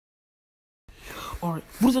Alright,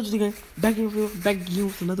 what's up today? Back again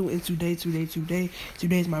with another one. And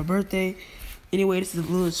today's my birthday. Anyway, this is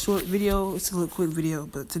a little short video. It's a little quick video,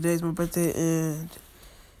 but today's my birthday, and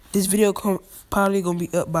this video probably gonna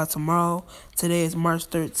be up by tomorrow. Today is March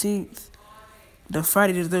 13th, the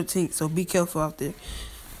Friday the 13th. So be careful out there.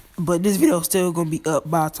 But this video still gonna be up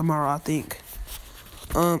by tomorrow, I think.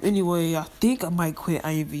 Anyway, I think I might quit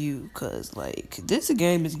Imvu, cause like this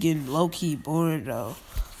game is getting low key boring though.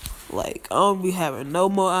 Like, I don't be having no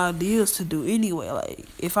more ideas to do anyway. Like,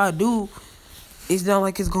 if I do, it's not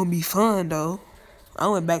like it's gonna be fun, though. I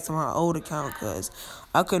went back to my old account because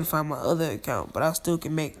I couldn't find my other account, but I still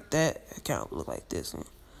can make that account look like this one.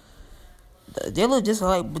 They look just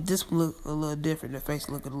alike, but this one look a little different. The face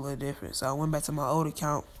look a little different. So I went back to my old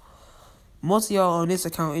account. Most of y'all on this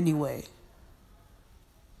account anyway.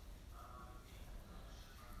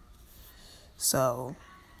 So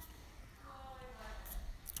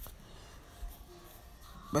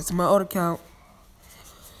back to my old account.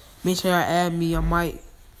 Make sure y'all add me. I might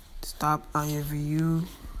stop Imvu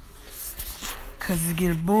because it's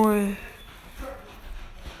getting boring.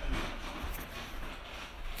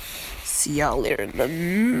 See y'all later in the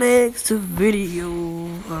next video.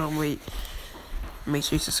 Hold on, wait. Make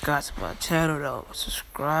sure you subscribe to my channel though.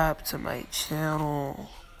 Subscribe to my channel.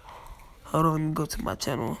 Hold on, let me go to my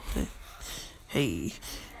channel. Hey.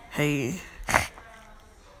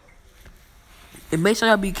 And make sure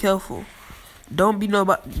y'all be careful. Don't be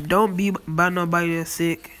by nobody that's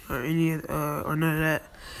sick or or none of that.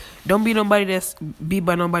 Don't be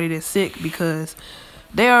by nobody that's sick, because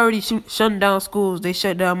they already shutting down schools. They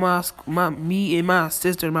shut down me and my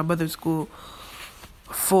sister and my brother's school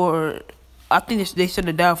for, I think they shut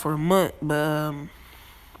it down for a month, but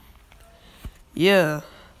yeah.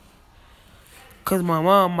 Cause my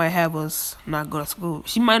mom might have us not go to school.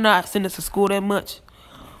 She might not send us to school that much.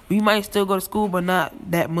 We might still go to school, but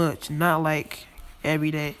not that much. Not like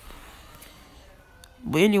every day.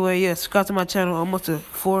 But anyway, yeah, subscribe to my channel. Almost to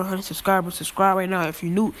 400 subscribers. Subscribe right now. If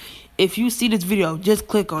you're new, if you see this video, just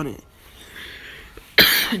click on it.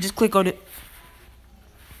 Just click on it.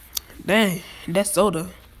 Dang, that's soda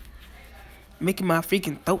making my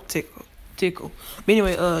freaking throat tickle. But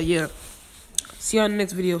anyway, yeah. See y'all in the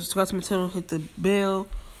next video. Subscribe to my channel. Hit the bell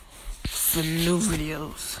for new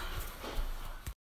videos.